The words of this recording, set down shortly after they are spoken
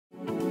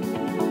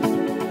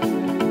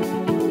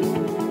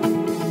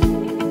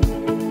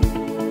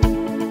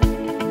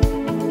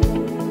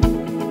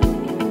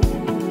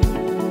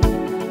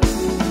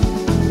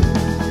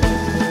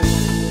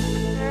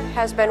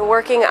has been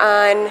working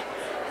on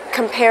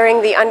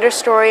comparing the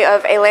understory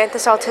of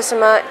Ailanthus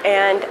altissima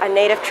and a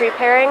native tree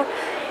pairing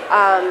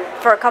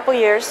for a couple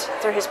years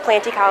through his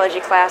plant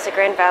ecology class at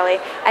Grand Valley,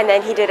 and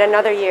then he did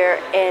another year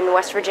in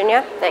West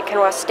Virginia at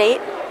Kanawha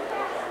State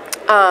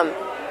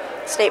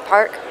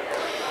Park.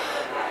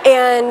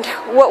 And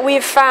what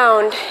we've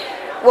found,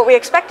 what we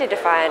expected to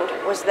find,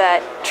 was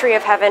that Tree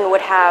of Heaven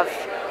would have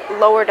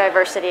lower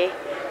diversity,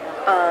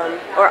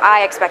 or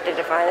I expected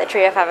to find that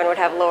Tree of Heaven would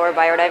have lower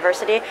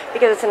biodiversity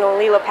because it's an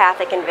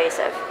allelopathic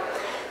invasive.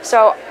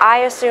 So I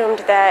assumed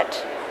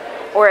that,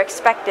 or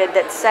expected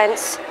that,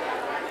 since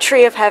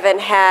Tree of Heaven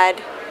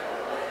had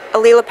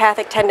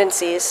allelopathic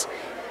tendencies,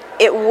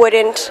 it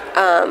wouldn't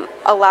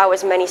allow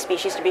as many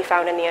species to be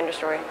found in the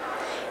understory.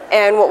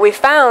 And what we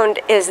found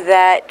is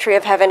that Tree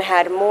of Heaven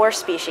had more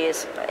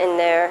species in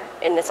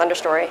this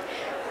understory,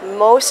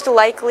 most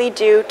likely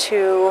due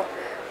to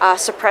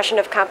suppression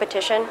of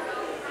competition.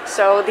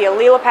 So the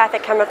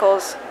allelopathic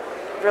chemicals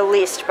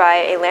released by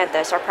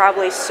Ailanthus are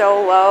probably so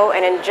low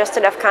and in just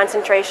enough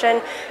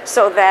concentration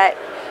so that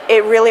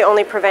it really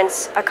only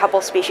prevents a couple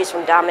species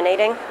from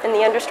dominating in the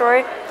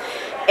understory,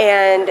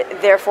 and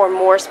therefore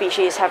more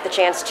species have the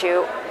chance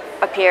to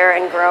appear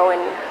and grow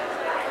and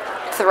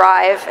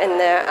thrive in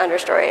the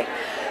understory.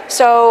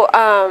 So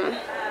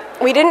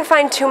we didn't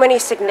find too many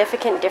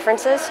significant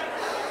differences.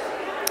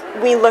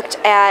 We looked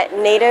at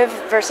native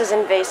versus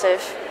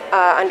invasive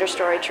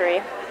understory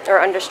tree, or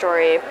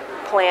understory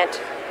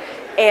plant,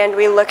 and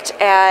we looked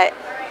at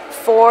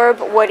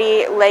forb,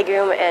 woody,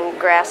 legume, and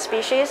grass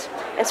species.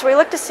 And so we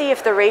looked to see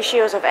if the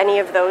ratios of any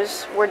of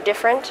those were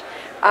different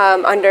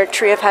under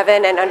Tree of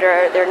Heaven and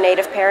under their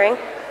native pairing.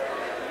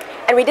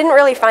 And we didn't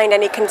really find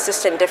any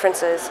consistent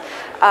differences.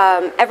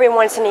 Every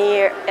once in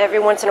a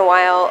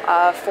while,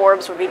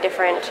 forbs would be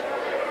different,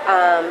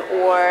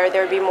 or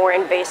there would be more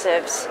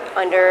invasives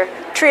under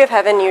Tree of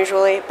Heaven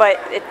usually, but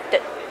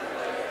it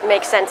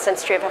makes sense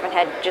since Tree of Heaven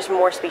had just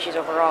more species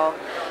overall.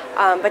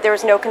 But there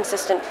was no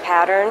consistent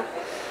pattern.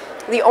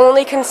 The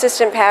only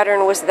consistent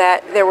pattern was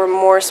that there were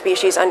more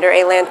species under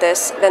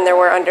Ailanthus than there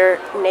were under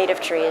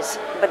native trees,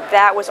 but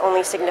that was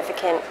only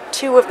significant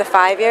 2 of the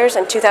 5 years,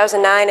 in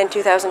 2009 and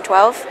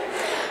 2012.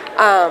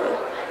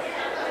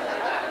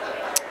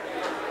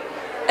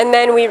 And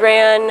then we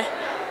ran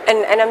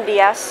an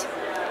NMDS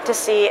to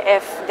see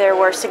if there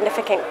were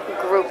significant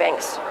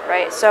groupings,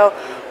 right? So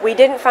we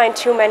didn't find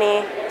too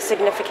many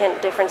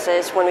significant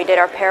differences when we did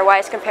our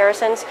pairwise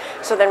comparisons,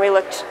 so then we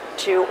looked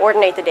to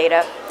ordinate the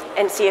data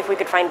and see if we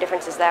could find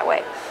differences that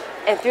way.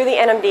 And through the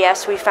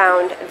NMDS, we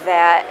found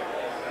that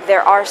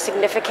there are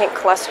significant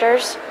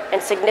clusters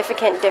and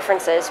significant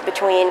differences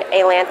between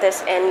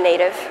Ailanthus and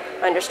native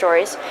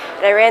understories.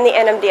 And I ran the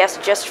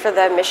NMDS just for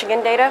the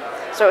Michigan data,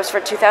 so it was for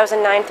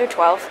 2009 through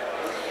 12.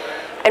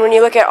 And when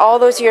you look at all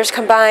those years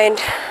combined,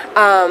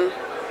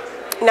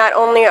 not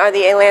only are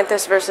the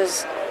Ailanthus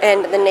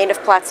and the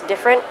native plots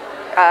different,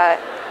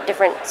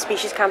 different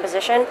species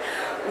composition,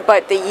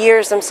 but the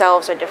years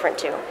themselves are different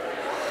too.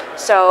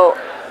 So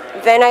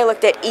then I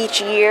looked at each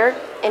year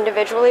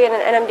individually in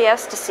an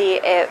NMDS to see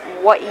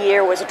what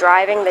year was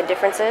driving the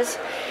differences.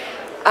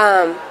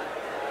 And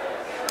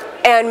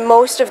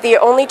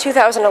only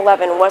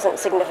 2011 wasn't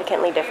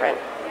significantly different.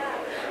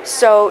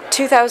 So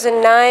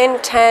 2009,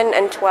 10,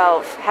 and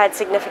 12 had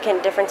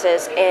significant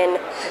differences in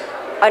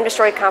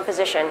understory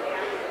composition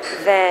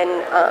than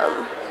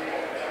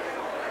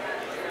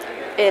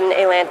in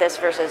Ailanthus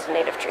versus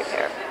native tree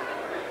pair.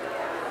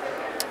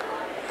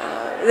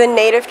 The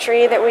native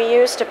tree that we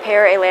used to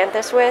pair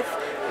Ailanthus with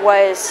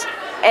was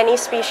any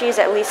species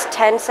at least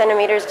 10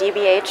 centimeters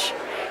DBH,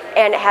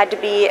 and it had to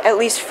be at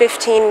least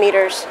 15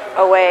 meters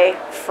away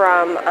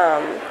from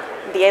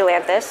the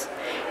Ailanthus.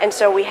 And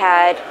so we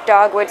had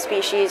dogwood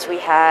species, we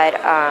had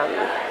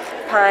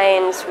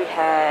pines, we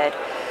had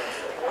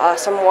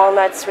some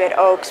walnuts, we had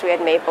oaks, we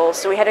had maples,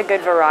 so we had a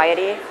good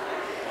variety.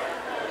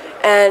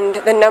 And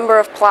the number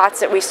of plots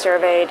that we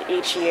surveyed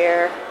each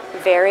year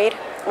varied,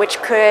 which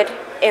could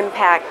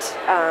impact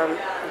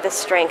the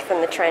strength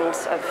and the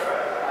trends of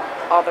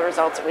all the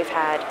results that we've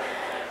had.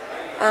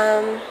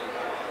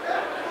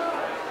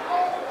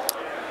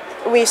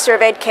 We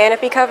surveyed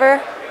canopy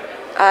cover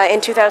in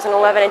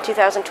 2011 and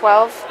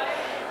 2012,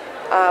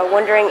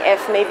 wondering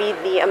if maybe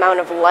the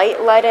amount of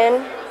light let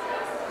in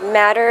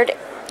mattered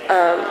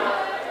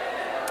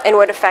and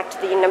would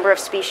affect the number of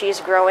species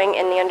growing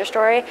in the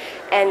understory,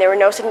 and there were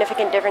no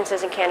significant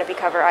differences in canopy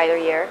cover either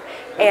year.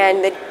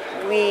 And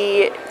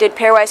we did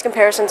pairwise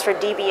comparisons for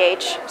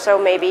DBH, so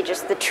maybe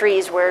just the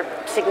trees were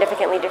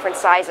significantly different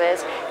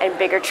sizes, and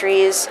bigger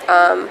trees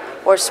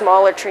or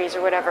smaller trees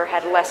or whatever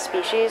had less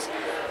species.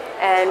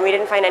 And we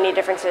didn't find any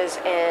differences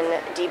in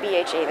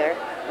DBH either,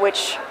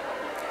 which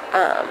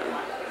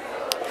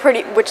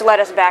led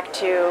us back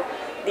to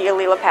the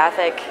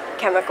allelopathic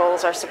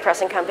chemicals are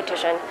suppressing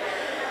competition.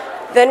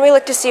 Then we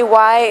looked to see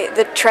why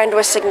the trend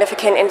was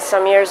significant in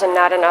some years and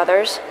not in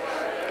others,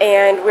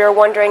 and we were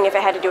wondering if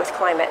it had to do with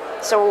climate.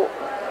 So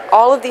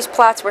all of these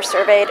plots were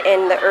surveyed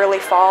in the early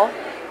fall,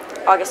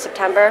 August,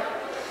 September,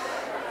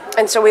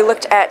 and so we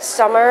looked at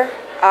summer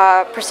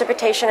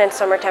precipitation and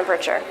summer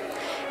temperature.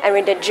 And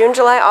we did June,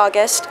 July,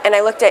 August, and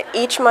I looked at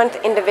each month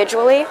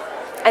individually,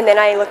 and then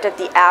I looked at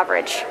the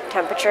average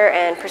temperature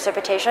and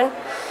precipitation.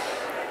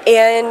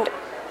 And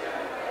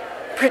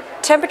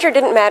temperature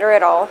didn't matter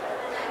at all.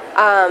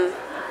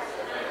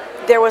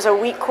 There was a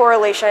weak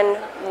correlation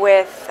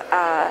with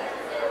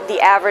the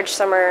average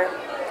summer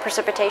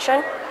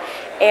precipitation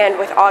and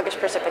with August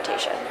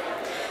precipitation.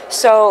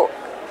 So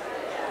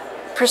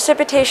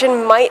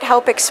precipitation might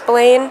help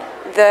explain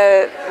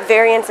the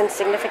variance in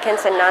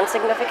significance and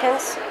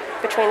non-significance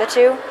between the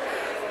two,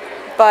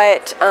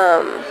 but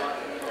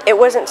it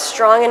wasn't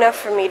strong enough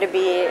for me to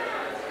be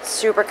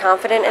super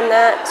confident in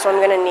that, so I'm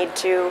going to need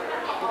to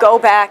go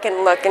back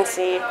and look and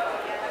see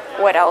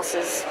what else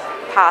is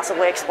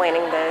possibly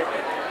explaining the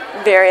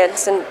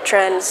variance and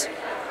trends.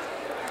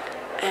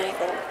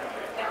 Anything?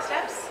 Next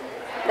steps?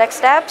 Next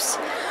steps?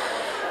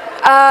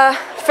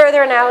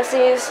 Further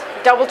analyses,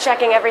 double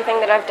checking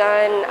everything that I've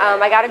done.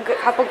 I got a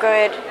couple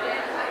good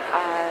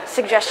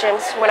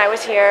suggestions when I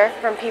was here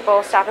from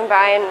people stopping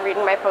by and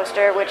reading my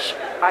poster, which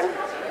I'm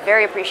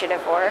very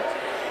appreciative for.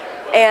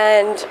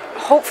 And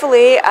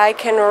hopefully I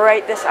can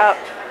write this up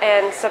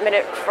and submit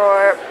it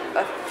for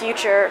a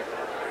future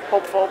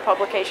hopeful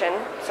publication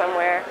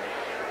somewhere.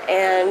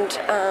 And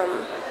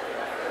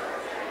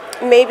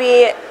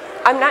maybe,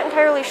 I'm not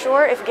entirely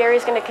sure if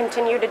Gary's going to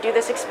continue to do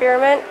this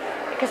experiment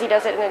because he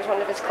does it in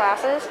one of his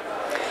classes.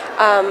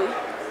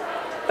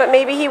 But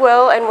maybe he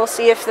will, and we'll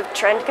see if the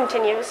trend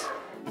continues.